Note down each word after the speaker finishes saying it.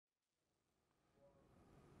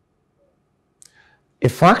A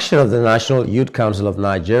faction of the National Youth Council of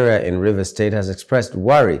Nigeria in Rivers State has expressed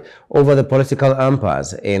worry over the political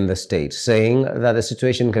impasse in the state, saying that the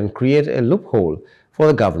situation can create a loophole for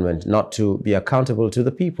the government not to be accountable to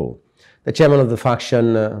the people. The chairman of the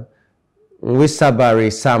faction,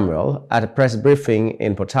 Wisabari Samuel, at a press briefing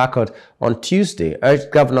in Port Harcourt on Tuesday, urged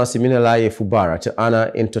Governor Siminalayi Fubara to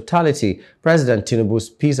honor in totality President Tinubu's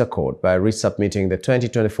peace accord by resubmitting the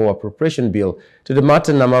 2024 appropriation bill to the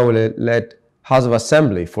Martin Namawele-led House of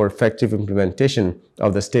Assembly for effective implementation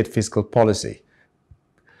of the state fiscal policy.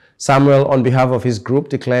 Samuel, on behalf of his group,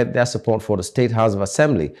 declared their support for the State House of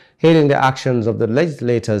Assembly, hailing the actions of the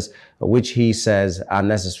legislators, which he says are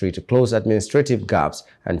necessary to close administrative gaps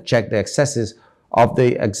and check the excesses of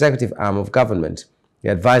the executive arm of government. He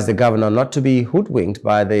advised the governor not to be hoodwinked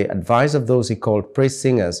by the advice of those he called praise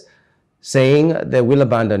singers, saying they will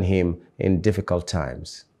abandon him in difficult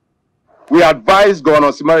times. We advise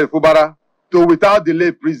Governor Siminalayi Fubara to, without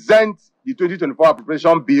delay, present the 2024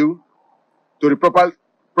 appropriation bill to the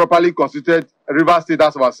properly constituted Rivers State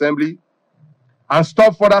House of Assembly and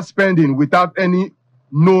stop further spending without any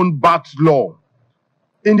known backed law.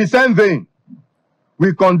 In the same vein,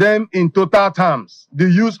 we condemn in total terms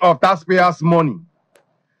the use of taxpayers' money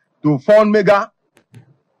to fund mega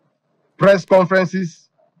press conferences,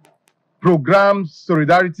 programs,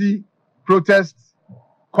 solidarity, protests,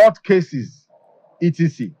 court cases,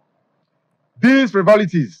 etc. These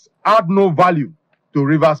frivolities add no value to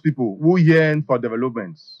Rivers people who yearn for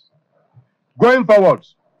developments. Going forward,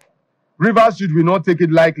 Rivers should not take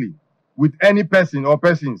it lightly with any person or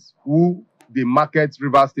persons who they market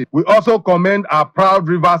Rivers State. We also commend our proud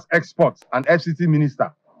Rivers Export and FCT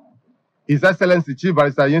Minister, His Excellency Chief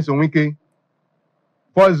Barrister Nyesom Wike,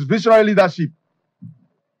 for his visionary leadership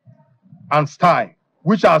and style,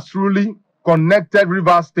 which has truly connected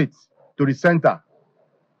Rivers State to the center,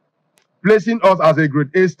 placing us as a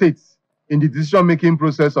grade A state in the decision-making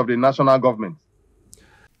process of the national government.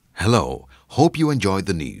 Hello, hope you enjoyed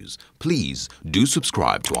the news. Please do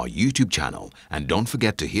subscribe to our YouTube channel and don't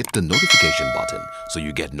forget to hit the notification button so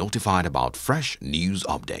you get notified about fresh news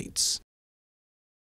updates.